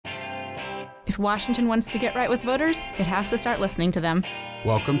If Washington wants to get right with voters, it has to start listening to them.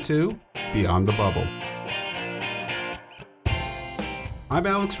 Welcome to Beyond the Bubble. I'm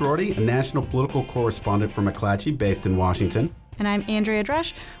Alex Roarty, a national political correspondent for McClatchy, based in Washington. And I'm Andrea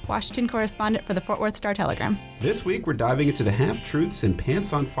Drusch, Washington correspondent for the Fort Worth Star-Telegram. This week, we're diving into the half-truths and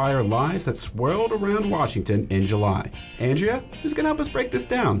pants-on-fire lies that swirled around Washington in July. Andrea, who's going to help us break this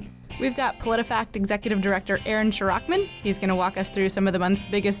down? We've got Politifact Executive Director Aaron Sharockman. He's going to walk us through some of the month's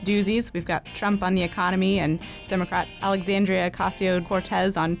biggest doozies. We've got Trump on the economy and Democrat Alexandria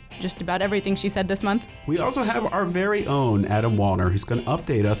Ocasio-Cortez on just about everything she said this month. We also have our very own Adam Wollner, who's going to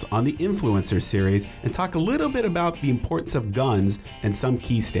update us on the Influencer series and talk a little bit about the importance of guns in some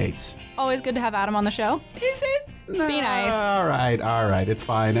key states. Always good to have Adam on the show. Is it? No. Be nice. All right. It's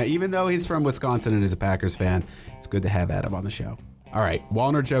fine. Even though he's from Wisconsin and is a Packers fan, it's good to have Adam on the show. All right,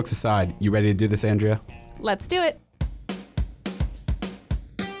 Wollner jokes aside, you ready to do this, Andrea? Let's do it.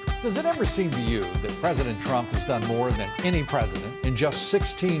 Does it ever seem to you that President Trump has done more than any president in just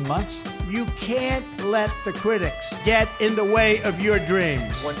 16 months? You can't let the critics get in the way of your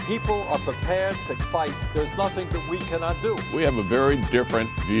dreams. When people are prepared to fight, there's nothing that we cannot do. We have a very different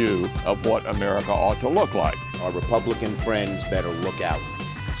view of what America ought to look like. Our Republican friends better look out.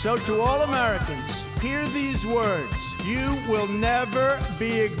 So to all Americans, hear these words. You will never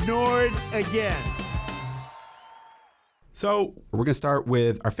be ignored again. So we're going to start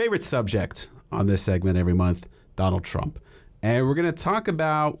with our favorite subject on this segment every month, Donald Trump. And we're going to talk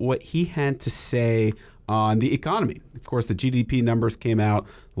about what he had to say on the economy. Of course, the GDP numbers came out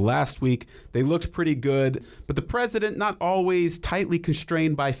last week. They looked pretty good. But the president, not always tightly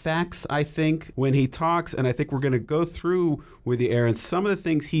constrained by facts, I think, when he talks. And I think we're going to go through with you, Aaron, some of the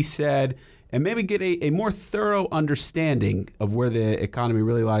things he said and maybe get a more thorough understanding of where the economy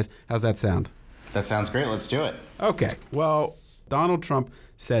really lies. How's that sound? That sounds great. Let's do it. Okay. Well, Donald Trump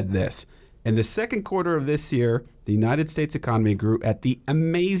said this. In the second quarter of this year, the United States economy grew at the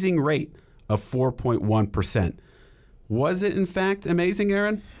amazing rate of 4.1%. Was it, in fact, amazing,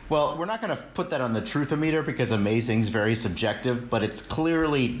 Aaron? Well, we're not going to put that on the truth-o-meter because amazing is very subjective, but it's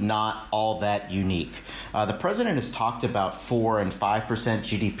clearly not all that unique. The president has talked about 4 and 5%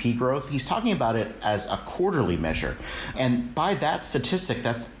 GDP growth. He's talking about it as a quarterly measure. And by that statistic,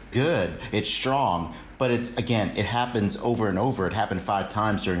 that's good. It's strong. But it's, again, it happens over and over. It happened 5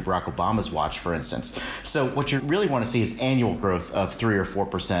 times during Barack Obama's watch, for instance. So what you really want to see is annual growth of 3 or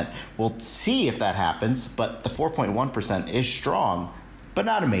 4%. We'll see if that happens, but the 4.1% is strong, but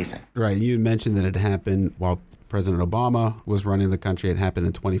not amazing. Right. You mentioned that it happened while President Obama was running the country. It happened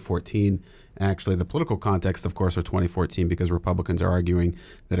in 2014. Actually, the political context, of course, are 2014 because Republicans are arguing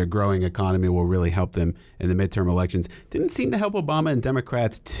that a growing economy will really help them in the midterm elections. Didn't seem to help Obama and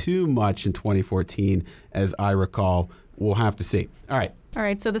Democrats too much in 2014, as I recall. We'll have to see. All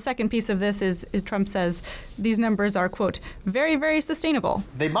right. So the second piece of this is Trump says these numbers are, quote, very, very sustainable.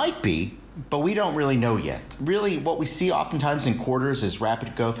 They might be, but we don't really know yet. Really, what we see oftentimes in quarters is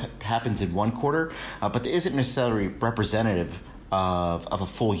rapid growth happens in one quarter, but there isn't necessarily representative of a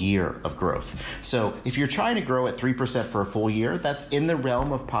full year of growth. So if you're trying to grow at 3% for a full year, that's in the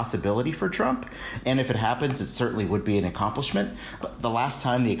realm of possibility for Trump. And if it happens, it certainly would be an accomplishment. But the last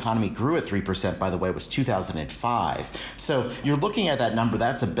time the economy grew at 3%, by the way, was 2005. So you're looking at that number.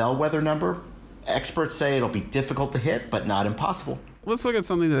 That's a bellwether number. Experts say it'll be difficult to hit, but not impossible. Let's look at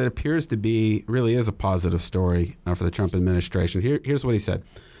something that appears to be really is a positive story for the Trump administration. Here's what he said.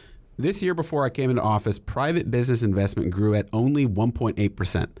 This year before I came into office, private business investment grew at only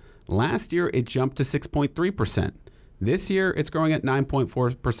 1.8%. Last year, it jumped to 6.3%. This year, it's growing at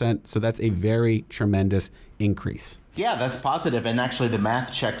 9.4%, so that's a very tremendous increase. Yeah, that's positive, and actually the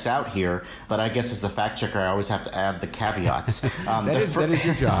math checks out here, but I guess as the fact checker, I always have to add the caveats. That is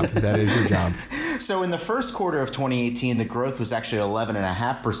your job. That is your job. So in the first quarter of 2018, the growth was actually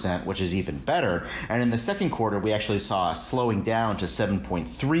 11.5%, which is even better. And in the second quarter, we actually saw a slowing down to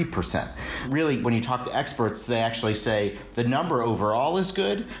 7.3%. Really, when you talk to experts, they actually say the number overall is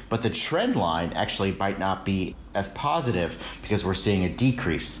good, but the trend line actually might not be as positive because we're seeing a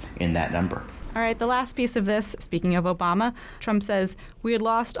decrease in that number. All right, the last piece of this, speaking of Obama, Trump says we had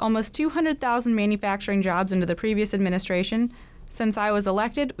lost almost 200,000 manufacturing jobs under the previous administration. Since I was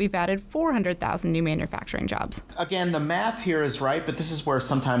elected, we've added 400,000 new manufacturing jobs. Again, the math here is right, but this is where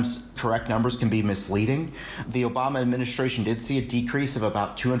sometimes correct numbers can be misleading. The Obama administration did see a decrease of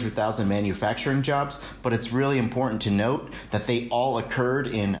about 200,000 manufacturing jobs, but it's really important to note that they all occurred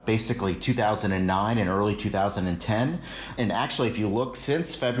in basically 2009 and early 2010. And actually, if you look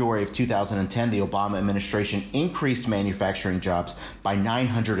since February of 2010, the Obama administration increased manufacturing jobs by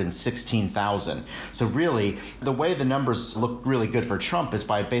 916,000. So really, the way the numbers look really really good for Trump is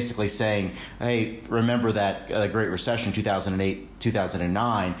by basically saying, hey, remember that Great Recession, 2008,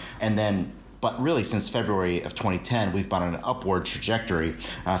 2009, and then but really, since February of 2010, we've been on an upward trajectory.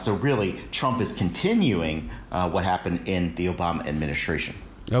 So really, Trump is continuing what happened in the Obama administration.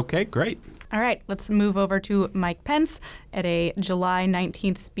 Okay, great. All right, let's move over to Mike Pence at a July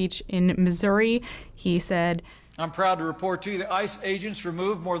 19th speech in Missouri. He said, I'm proud to report to you that ICE agents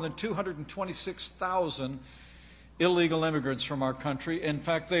removed more than 226,000 illegal immigrants from our country. In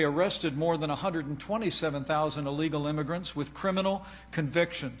fact, they arrested more than 127,000 illegal immigrants with criminal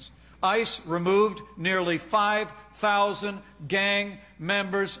convictions. ICE removed nearly 5,000 gang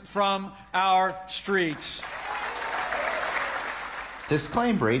members from our streets. This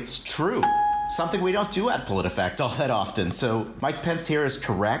claim rate's true. Something we don't do at Politifact all that often. So Mike Pence here is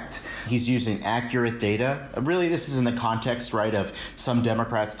correct. He's using accurate data. Really, this is in the context, right, of some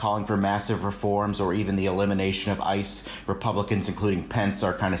Democrats calling for massive reforms or even the elimination of ICE. Republicans, including Pence,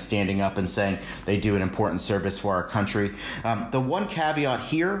 are kind of standing up and saying they do an important service for our country. The one caveat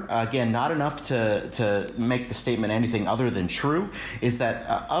here, again, not enough to make the statement anything other than true, is that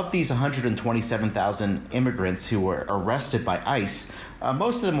of these 127,000 immigrants who were arrested by ICE,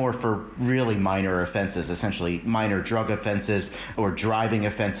 most of them were for really minor offenses, essentially minor drug offenses or driving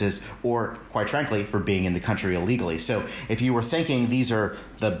offenses, or quite frankly, for being in the country illegally. So if you were thinking these are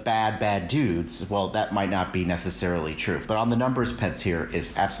the bad dudes, well, that might not be necessarily true. But on the numbers, Pence here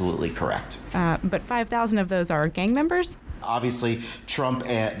is absolutely correct. But 5,000 of those are gang members? Obviously,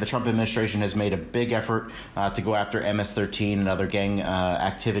 the Trump administration has made a big effort to go after MS-13 and other gang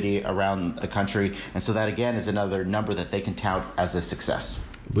activity around the country. And so that, again, is another number that they can tout as a success.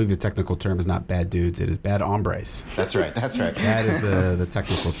 I believe the technical term is not bad dudes, it is bad hombres. That's right. That is the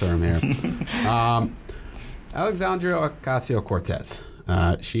technical term here. Alexandria Ocasio-Cortez.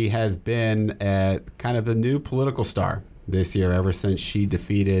 She has been kind of the new political star this year ever since she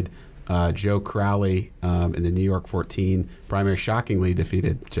defeated Joe Crowley in the New York 14 primary, shockingly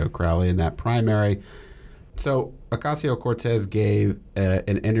defeated Joe Crowley in that primary. So Ocasio-Cortez gave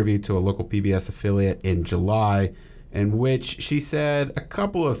an interview to a local PBS affiliate in July in which she said a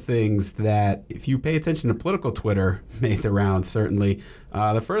couple of things that, if you pay attention to political Twitter, made the rounds, certainly.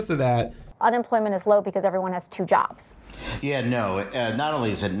 The first of that, unemployment is low because everyone has 2 jobs. Yeah, no, not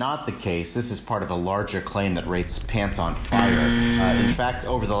only is it not the case, this is part of a larger claim that rates Pence on fire. In fact,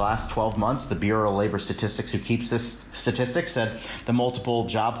 over the last 12 months, the Bureau of Labor Statistics, who keeps this statistic, said the multiple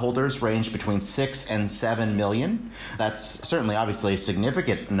job holders range between 6 and 7 million. That's certainly obviously a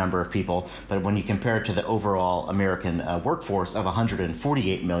significant number of people, but when you compare it to the overall American workforce of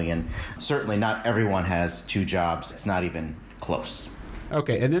 148 million, certainly not everyone has 2 jobs. It's not even close.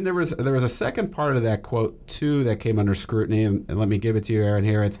 Okay, and then there was a second part of that quote, too, that came under scrutiny, and let me give it to you, Aaron,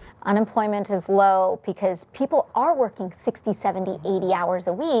 here. It's unemployment is low because people are working 60, 70, 80 hours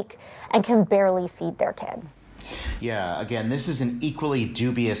a week and can barely feed their kids. Yeah, again, this is an equally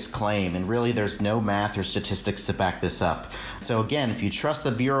dubious claim, and really there's no math or statistics to back this up. So again, if you trust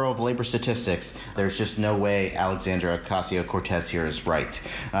the Bureau of Labor Statistics, there's just no way Alexandria Ocasio-Cortez here is right.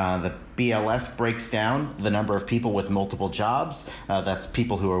 The BLS breaks down the number of people with multiple jobs. That's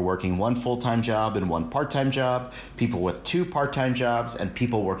people who are working 1 full-time job and 1 part-time job, people with 2 part-time jobs, and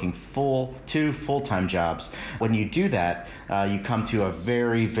people working 2 full-time jobs. When you do that, you come to a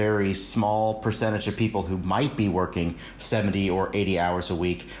very, very small percentage of people who might be working 70 or 80 hours a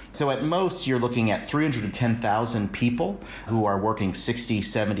week. So at most, you're looking at 310,000 people who are working 60,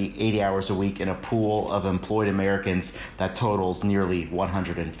 70, 80 hours a week in a pool of employed Americans that totals nearly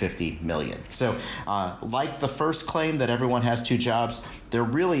 150 million. So like the first claim that everyone has 2 jobs, there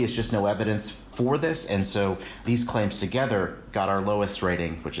really is just no evidence for this. And so these claims together got our lowest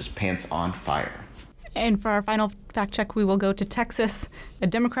rating, which is Pants on Fire. And for our final fact check, we will go to Texas. A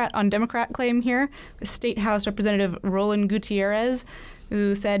Democrat-on-Democrat claim here. State House Representative Roland Gutierrez,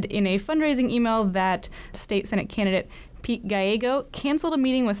 who said in a fundraising email that State Senate candidate Pete Gallego canceled a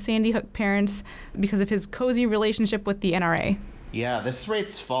meeting with Sandy Hook parents because of his cozy relationship with the NRA. Yeah, this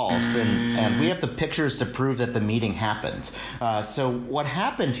rate's false, and we have the pictures to prove that the meeting happened. So what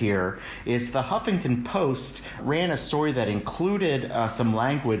happened here is the Huffington Post ran a story that included some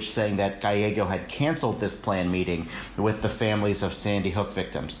language saying that Gallego had canceled this planned meeting with the families of Sandy Hook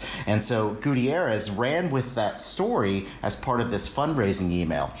victims. And so Gutierrez ran with that story as part of this fundraising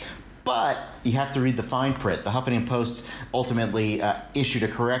email. But you have to read the fine print. The Huffington Post ultimately issued a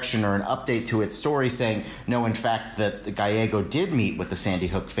correction or an update to its story saying, no, in fact, that the Gallego did meet with the Sandy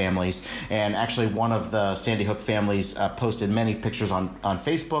Hook families. And actually, one of the Sandy Hook families posted many pictures on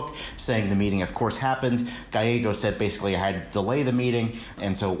Facebook saying the meeting, of course, happened. Gallego said basically I had to delay the meeting,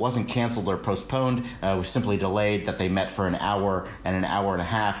 and so it wasn't canceled or postponed. It was simply delayed, that they met for an hour and a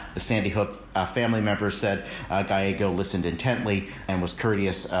half. The Sandy Hook family members said Gallego listened intently and was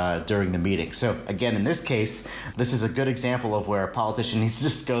courteous during the meeting. So again, in this case, this is a good example of where a politician needs to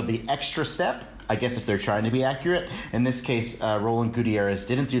just go the extra step, I guess, if they're trying to be accurate. In this case, Roland Gutierrez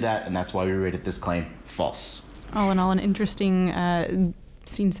didn't do that, and that's why we rated this claim false. All in all, an interesting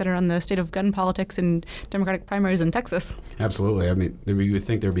scene setter on the state of gun politics and Democratic primaries in Texas. Absolutely. I mean, you would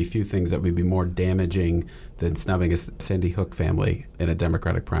think there would be few things that would be more damaging than snubbing a Sandy Hook family in a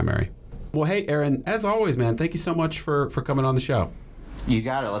Democratic primary. Well, hey, Aaron, as always, man, thank you so much for coming on the show. You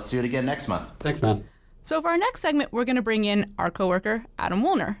got it. Let's do it again next month. Thanks, man. So for our next segment, we're going to bring in our coworker, Adam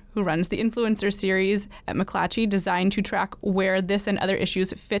Wollner, who runs the Influencer series at McClatchy, designed to track where this and other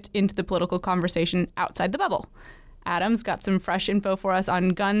issues fit into the political conversation outside the bubble. Adam's got some fresh info for us on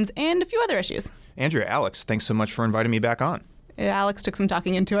guns and a few other issues. Andrea, Alex, thanks so much for inviting me back on. Alex took some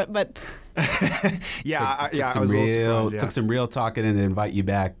talking into it, but took some real talking and invite you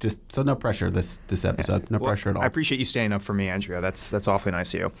back. Just so no pressure this episode, no pressure at all. I appreciate you standing up for me, Andrea. That's awfully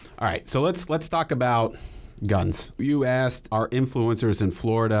nice of you. All right, so let's talk about guns. You asked our influencers in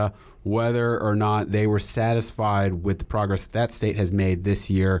Florida whether or not they were satisfied with the progress that state has made this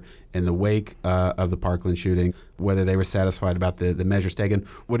year in the wake of the Parkland shooting, whether they were satisfied about the measures taken.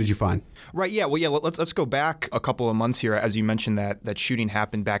 What did you find? Right, yeah. Well, yeah, let's go back a couple of months here. As you mentioned, that shooting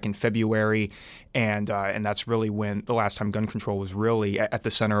happened back in February, and that's really when the last time gun control was really at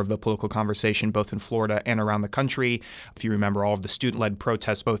the center of the political conversation, both in Florida and around the country. If you remember all of the student-led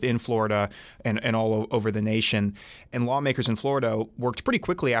protests, both in Florida and all over the nation. And lawmakers in Florida worked pretty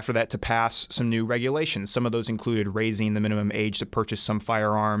quickly after that to pass some new regulations. Some of those included raising the minimum age to purchase some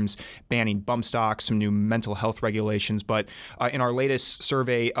firearms, banning bump stocks, some new mental health regulations. But in our latest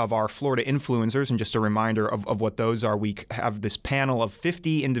survey of our Florida influencers, and just a reminder of what those are, we have this panel of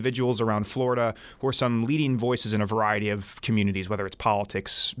 50 individuals around Florida who are some leading voices in a variety of communities, whether it's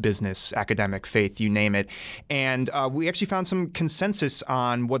politics, business, academic, faith, you name it. And we actually found some consensus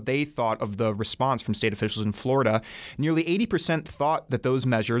on what they thought of the response from state officials in Florida. Nearly 80% thought that those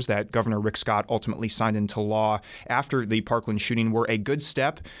measures that Governor Rick Scott ultimately signed into law after the Parkland shooting were a good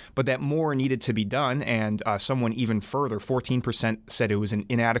step, but that more needed to be done. And someone even further, 14% said it was an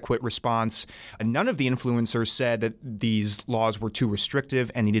inadequate response. None of the influencers said that these laws were too restrictive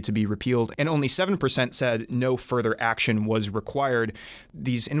and needed to be repealed. And only 7% said no further action was required.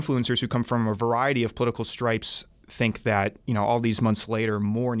 These influencers who come from a variety of political stripes think that, all these months later,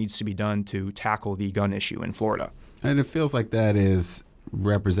 more needs to be done to tackle the gun issue in Florida. And it feels like that is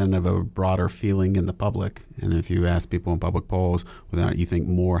representative of a broader feeling in the public. And if you ask people in public polls whether or not you think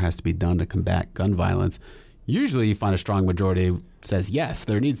more has to be done to combat gun violence, usually you find a strong majority says yes,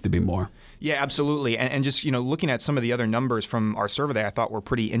 there needs to be more. Yeah, absolutely. And just, looking at some of the other numbers from our survey, I thought were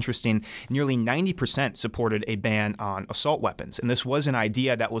pretty interesting. Nearly 90% supported a ban on assault weapons. And this was an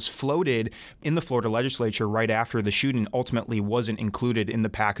idea that was floated in the Florida legislature right after the shooting, ultimately wasn't included in the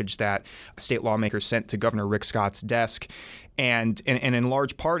package that state lawmakers sent to Governor Rick Scott's desk. And in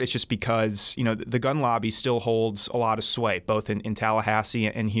large part, it's just because, the gun lobby still holds a lot of sway, both in Tallahassee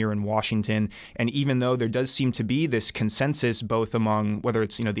and here in Washington. And even though there does seem to be this consensus, both among whether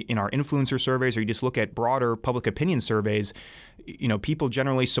it's, in our influencer surveys or you just look at broader public opinion surveys, people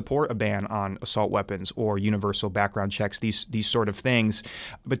generally support a ban on assault weapons or universal background checks, these sort of things.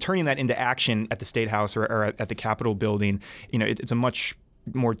 But turning that into action at the State House or at the Capitol building, it's a much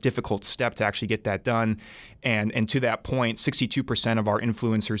more difficult step to actually get that done. And to that point, 62% of our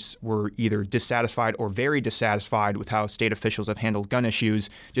influencers were either dissatisfied or very dissatisfied with how state officials have handled gun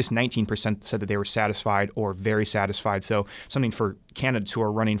issues. Just 19% said that they were satisfied or very satisfied. So something for candidates who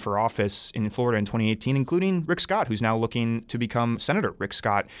are running for office in Florida in 2018, including Rick Scott, who's now looking to become Senator Rick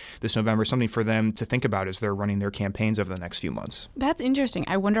Scott this November, something for them to think about as they're running their campaigns over the next few months. That's interesting.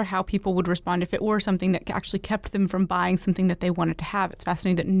 I wonder how people would respond if it were something that actually kept them from buying something that they wanted to have. It's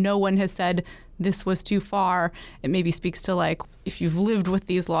fascinating that no one has said this was too far. It maybe speaks to if you've lived with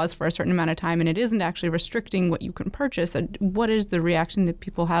these laws for a certain amount of time and it isn't actually restricting what you can purchase, what is the reaction that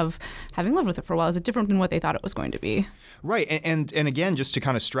people have having lived with it for a while? Is it different than what they thought it was going to be? Right. And again, just to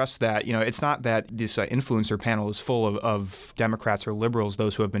kind of stress that, it's not that this influencer panel is full of Democrats or liberals,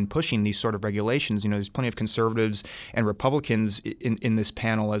 those who have been pushing these sort of regulations. There's plenty of conservatives and Republicans in this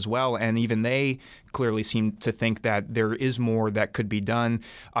panel as well. And even they clearly seem to think that there is more that could be done.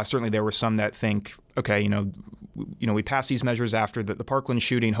 Certainly there were some that think, okay, we passed these measures after the Parkland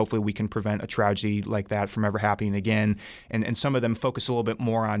shooting. Hopefully we can prevent a tragedy like that from ever happening again. And some of them focus a little bit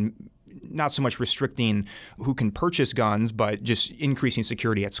more on not so much restricting who can purchase guns, but just increasing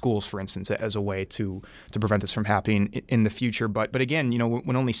security at schools, for instance, as a way to prevent this from happening in the future. But again,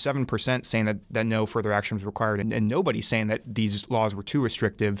 when only 7% saying that no further action was required and nobody's saying that these laws were too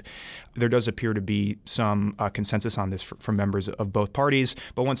restrictive, there does appear to be some consensus on this from members of both parties.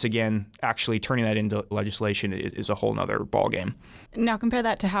 But once again, actually turning that into legislation is a whole nother ballgame. Now compare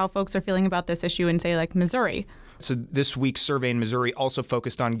that to how folks are feeling about this issue in, say, like Missouri. So this week's survey in Missouri also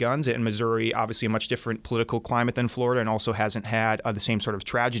focused on guns. And Missouri, obviously a much different political climate than Florida, and also hasn't had the same sort of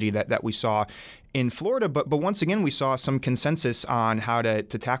tragedy that we saw in Florida. But once again, we saw some consensus on how to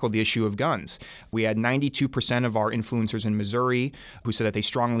tackle the issue of guns. We had 92% of our influencers in Missouri who said that they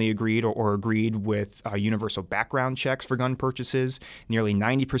strongly agreed or agreed with universal background checks for gun purchases. Nearly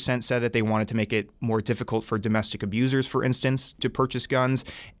 90% said that they wanted to make it more difficult for domestic abusers, for instance, to purchase guns.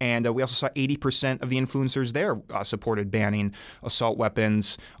 And we also saw 80% of the influencers there supported banning assault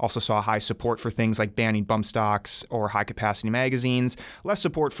weapons. Also saw high support for things like banning bump stocks or high-capacity magazines. Less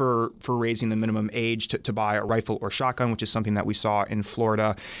support for raising the minimum age to buy a rifle or shotgun, which is something that we saw in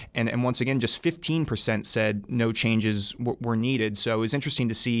Florida. And once again, just 15% said no changes were needed. So it was interesting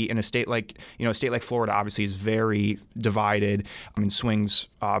to see in a state like Florida, obviously is very divided. Swings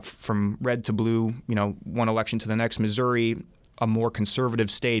from red to blue, one election to the next. Missouri, a more conservative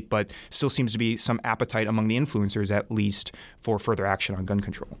state, but still seems to be some appetite among the influencers, at least, for further action on gun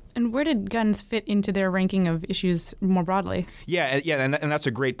control. And where did guns fit into their ranking of issues more broadly? Yeah, and that's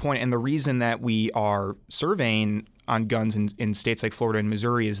a great point. And the reason that we are surveying on guns in states like Florida and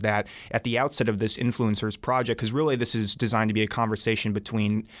Missouri is that at the outset of this influencers project, because really this is designed to be a conversation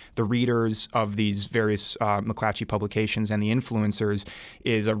between the readers of these various McClatchy publications and the influencers,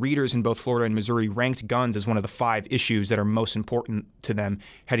 is readers in both Florida and Missouri ranked guns as one of the 5 issues that are most important to them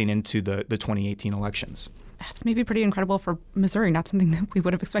heading into the 2018 elections. That's maybe pretty incredible for Missouri, not something that we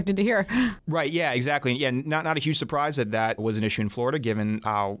would have expected to hear. Right, yeah, exactly. Yeah, not a huge surprise that was an issue in Florida, given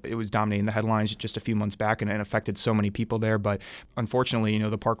how it was dominating the headlines just a few months back and affected so many people there. But unfortunately,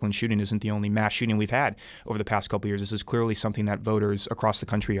 the Parkland shooting isn't the only mass shooting we've had over the past couple of years. This is clearly something that voters across the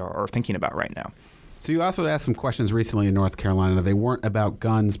country are thinking about right now. So you also asked some questions recently in North Carolina. They weren't about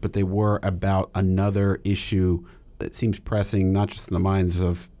guns, but they were about another issue that seems pressing, not just in the minds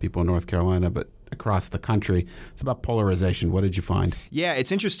of people in North Carolina, but across the country. It's about polarization. What did you find? Yeah, it's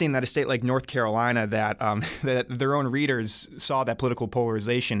interesting that a state like North Carolina that their own readers saw that political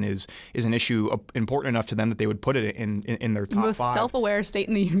polarization is an issue important enough to them that they would put it in their top 5. The most self-aware state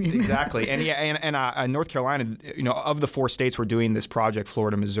in the union. Exactly. And North Carolina, of the 4 states we're doing this project,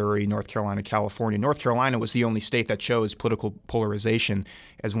 Florida, Missouri, North Carolina, California, North Carolina was the only state that chose political polarization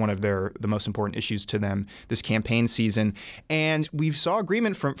as one of the most important issues to them this campaign season. And we saw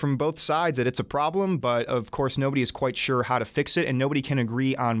agreement from both sides that it's a problem, but of course nobody is quite sure how to fix it, and nobody can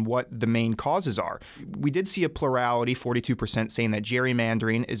agree on what the main causes are. We did see a plurality, 42% saying that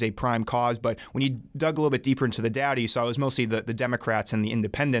gerrymandering is a prime cause, but when you dug a little bit deeper into the data, you saw it was mostly the Democrats and the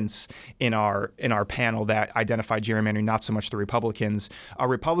independents in our panel that identified gerrymandering, not so much the Republicans.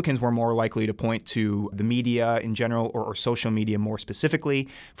 Republicans were more likely to point to the media in general or social media more specifically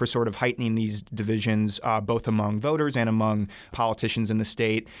for sort of heightening these divisions, both among voters and among politicians in the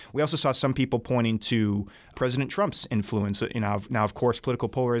state. We also saw some people pointing to President Trump's influence. Now, of course, political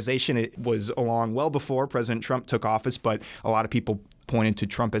polarization, it was along well before President Trump took office, but a lot of people pointed to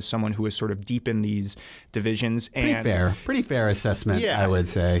Trump as someone who has sort of deepened these divisions. Pretty fair assessment, yeah, I would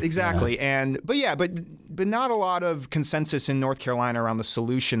say. Exactly. Yeah. But not a lot of consensus in North Carolina around the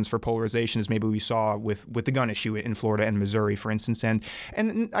solutions for polarization as maybe we saw with the gun issue in Florida and Missouri, for instance. And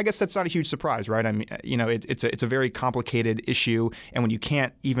I guess that's not a huge surprise, right? I mean, it's a very complicated issue, and when you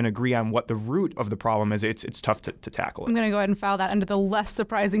can't even agree on what the root of the problem is, it's tough to tackle it. I'm going to go ahead and file that under the less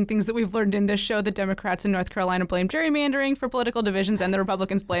surprising things that we've learned in this show. The Democrats in North Carolina blame gerrymandering for political divisions, voters, and the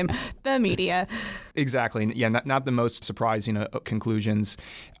Republicans blame the media. Exactly. Yeah, not the most surprising conclusions.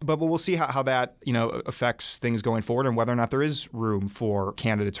 But we'll see how that affects things going forward and whether or not there is room for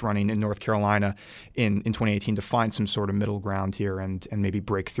candidates running in North Carolina in 2018 to find some sort of middle ground here and maybe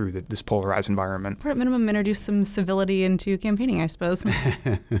break through this polarized environment. Or at minimum, introduce some civility into campaigning, I suppose.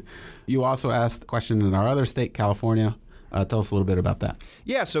 You also asked a question in our other state, California. Tell us a little bit about that.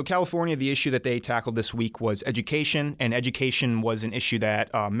 Yeah, so California, the issue that they tackled this week was education, and education was an issue that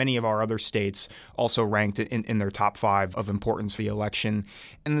many of our other states also ranked in their top 5 of importance for the election.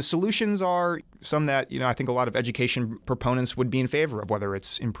 And the solutions are some that, I think a lot of education proponents would be in favor of, whether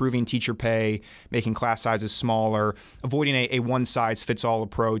it's improving teacher pay, making class sizes smaller, avoiding a one-size-fits-all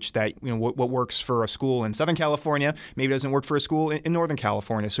approach that, what works for a school in Southern California maybe doesn't work for a school in Northern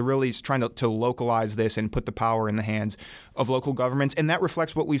California. So really it's trying to localize this and put the power in the hands of local governments. And that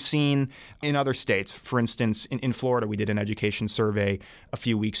reflects what we've seen in other states. For instance, in Florida, we did an education survey a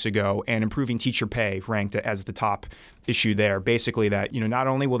few weeks ago, and improving teacher pay ranked as the top issue there. Basically that, not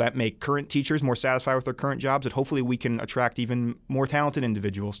only will that make current teachers more satisfied with their current jobs, but hopefully we can attract even more talented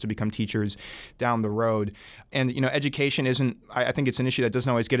individuals to become teachers down the road. And, education I think it's an issue that doesn't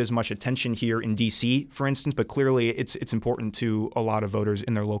always get as much attention here in D.C., for instance, but clearly it's important to a lot of voters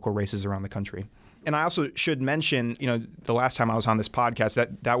in their local races around the country. And I also should mention, the last time I was on this podcast,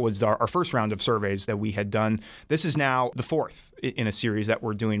 that was our first round of surveys that we had done. This is now the 4th in a series that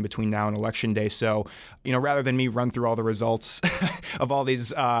we're doing between now and Election Day. So, rather than me run through all the results of all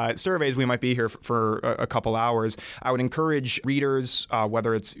these surveys, we might be here for a couple hours. I would encourage readers,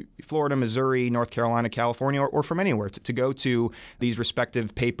 whether it's Florida, Missouri, North Carolina, California, or from anywhere, to go to these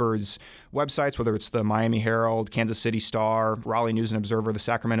respective papers' websites, whether it's the Miami Herald, Kansas City Star, Raleigh News and Observer, the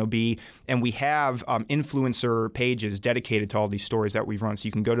Sacramento Bee, and we have influencer pages dedicated to all these stories that we've run. So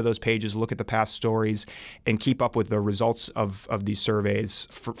you can go to those pages, look at the past stories, and keep up with the results of these surveys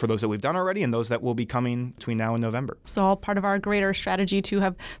for those that we've done already and those that will be coming between now and November. So all part of our greater strategy to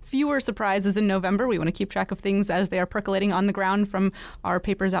have fewer surprises in November. We want to keep track of things as they are percolating on the ground from our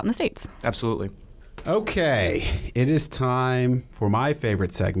papers out in the States. Absolutely. Okay, it is time for my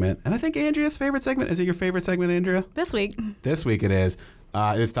favorite segment, and I think Andrea's favorite segment. Is it your favorite segment, Andrea? This week it is.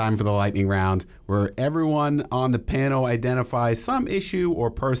 It is time for the lightning round, where everyone on the panel identifies some issue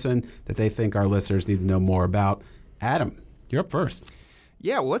or person that they think our listeners need to know more about. Adam, you're up first.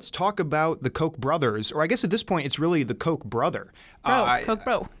 Yeah, well, let's talk about the Koch brothers, or I guess at this point it's really the Koch brother. Koch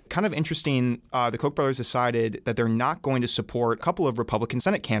bro. Kind of interesting, the Koch brothers decided that they're not going to support a couple of Republican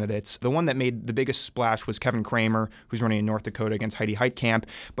Senate candidates. The one that made the biggest splash was Kevin Cramer, who's running in North Dakota against Heidi Heitkamp.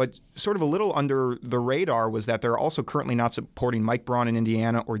 But sort of a little under the radar was that they're also currently not supporting Mike Braun in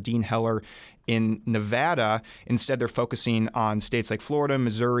Indiana or Dean Heller in Nevada. Instead, they're focusing on states like Florida,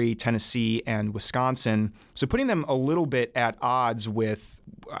 Missouri, Tennessee, and Wisconsin. So putting them a little bit at odds with,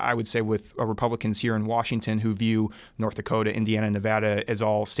 I would say, with Republicans here in Washington who view North Dakota, Indiana, and Nevada as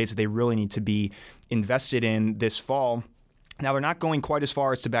all states that they really need to be invested in this fall. Now, they're not going quite as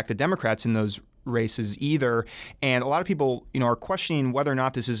far as to back the Democrats in those races either. And a lot of people, are questioning whether or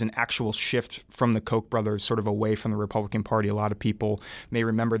not this is an actual shift from the Koch brothers sort of away from the Republican Party. A lot of people may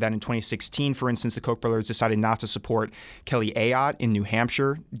remember that in 2016, for instance, the Koch brothers decided not to support Kelly Ayotte in New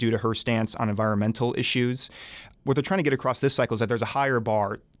Hampshire due to her stance on environmental issues. What they're trying to get across this cycle is that there's a higher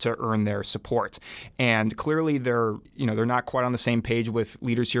bar to earn their support. And clearly they're not quite on the same page with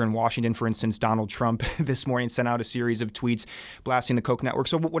leaders here in Washington. For instance, Donald Trump this morning sent out a series of tweets blasting the Koch network.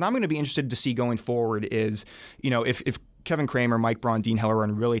 So what I'm going to be interested to see going forward is, if Kevin Cramer, Mike Braun, Dean Heller are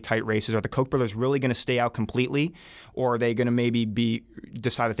in really tight races, are the Koch brothers really going to stay out completely? Or are they going to maybe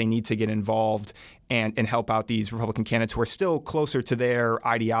decide that they need to get involved and help out these Republican candidates who are still closer to their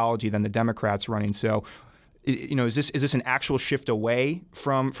ideology than the Democrats running? So, is this an actual shift away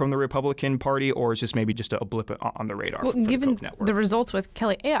from the Republican Party, or is this maybe just a blip on the radar? Well, given the results with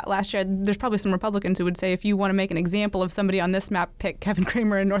Kelly Ayotte last year, there's probably some Republicans who would say, if you want to make an example of somebody on this map, pick Kevin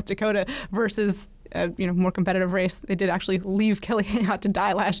Cramer in North Dakota versus more competitive race. They did actually leave Kelly Ayotte to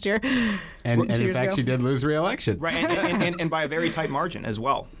die last year. And in fact, she did lose re-election. Right, and by a very tight margin as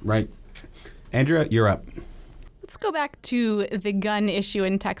well. Right. Andrea, you're up. Let's go back to the gun issue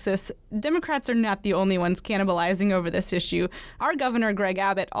in Texas. Democrats are not the only ones cannibalizing over this issue. Our governor, Greg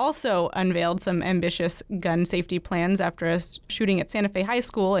Abbott, also unveiled some ambitious gun safety plans after a shooting at Santa Fe High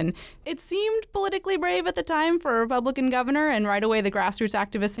School, and it seemed politically brave at the time for a Republican governor, and right away the grassroots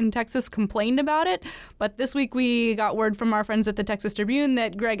activists in Texas complained about it. But this week we got word from our friends at the Texas Tribune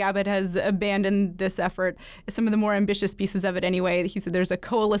that Greg Abbott has abandoned this effort. Some of the more ambitious pieces of it anyway. He said there's a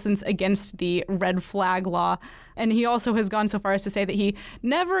coalescence against the red flag law. And he also has gone so far as to say that he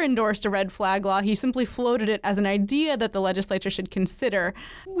never endorsed a red flag law. He simply floated it as an idea that the legislature should consider.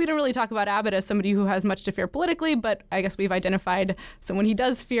 We don't really talk about Abbott as somebody who has much to fear politically, but I guess we've identified someone he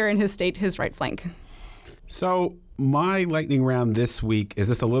does fear in his state, his right flank. So my lightning round this week is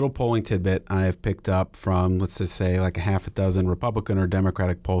just a little polling tidbit I have picked up from, let's just say, like a half a dozen Republican or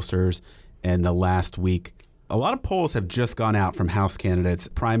Democratic pollsters in the last week. A lot of polls have just gone out from House candidates.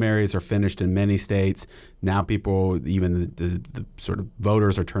 Primaries are finished in many states. Now people, even the sort of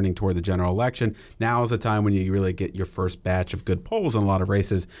voters, are turning toward the general election. Now is the time when you really get your first batch of good polls in a lot of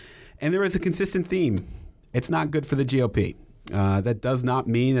races. And there is a consistent theme. It's not good for the GOP. That does not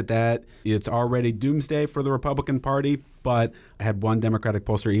mean that it's already doomsday for the Republican Party, but I had one Democratic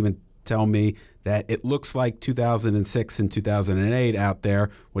pollster even tell me that it looks like 2006 and 2008 out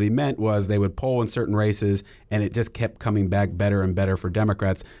there. What he meant was they would poll in certain races, and it just kept coming back better and better for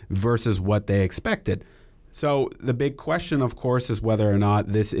Democrats versus what they expected. So the big question, of course, is whether or not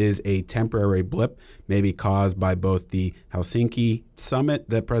this is a temporary blip, maybe caused by both the Helsinki summit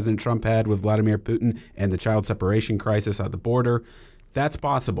that President Trump had with Vladimir Putin and the child separation crisis at the border. That's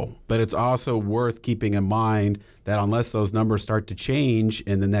possible, but it's also worth keeping in mind that unless those numbers start to change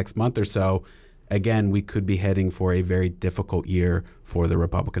in the next month or so, again, we could be heading for a very difficult year for the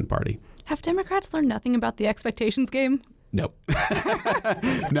Republican Party. Have Democrats learned nothing about the expectations game? Nope.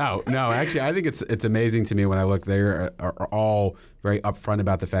 No. Actually, I think it's amazing to me when I look. They are all very upfront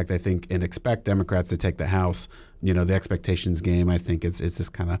about the fact they think and expect Democrats to take the House. You know, the expectations game, I think, is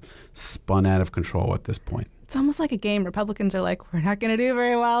just kind of spun out of control at this point. It's almost like a game. Republicans are like, we're not going to do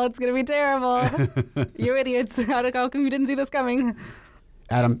very well. It's going to be terrible. You idiots. How come you didn't see this coming?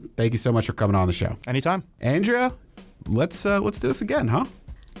 Adam, thank you so much for coming on the show. Anytime. Andrea, let's do this again, huh?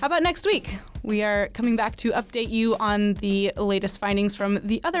 How about next week? We are coming back to update you on the latest findings from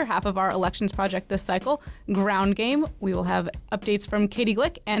the other half of our elections project this cycle, Ground Game. We will have updates from Katie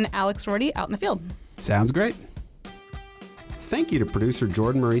Glick and Alex Roarty out in the field. Sounds great. Thank you to producer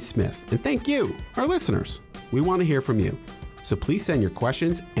Jordan Marie Smith, and thank you, our listeners. We want to hear from you. So please send your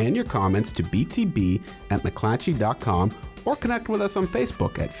questions and your comments to btb@mcclatchy.com or connect with us on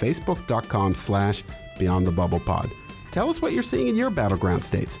Facebook at facebook.com/BeyondTheBubblePod. Tell us what you're seeing in your battleground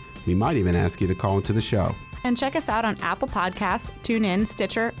states. We might even ask you to call into the show. And check us out on Apple Podcasts, TuneIn,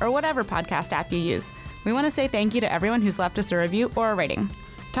 Stitcher, or whatever podcast app you use. We want to say thank you to everyone who's left us a review or a rating.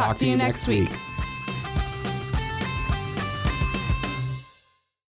 Talk to you next week.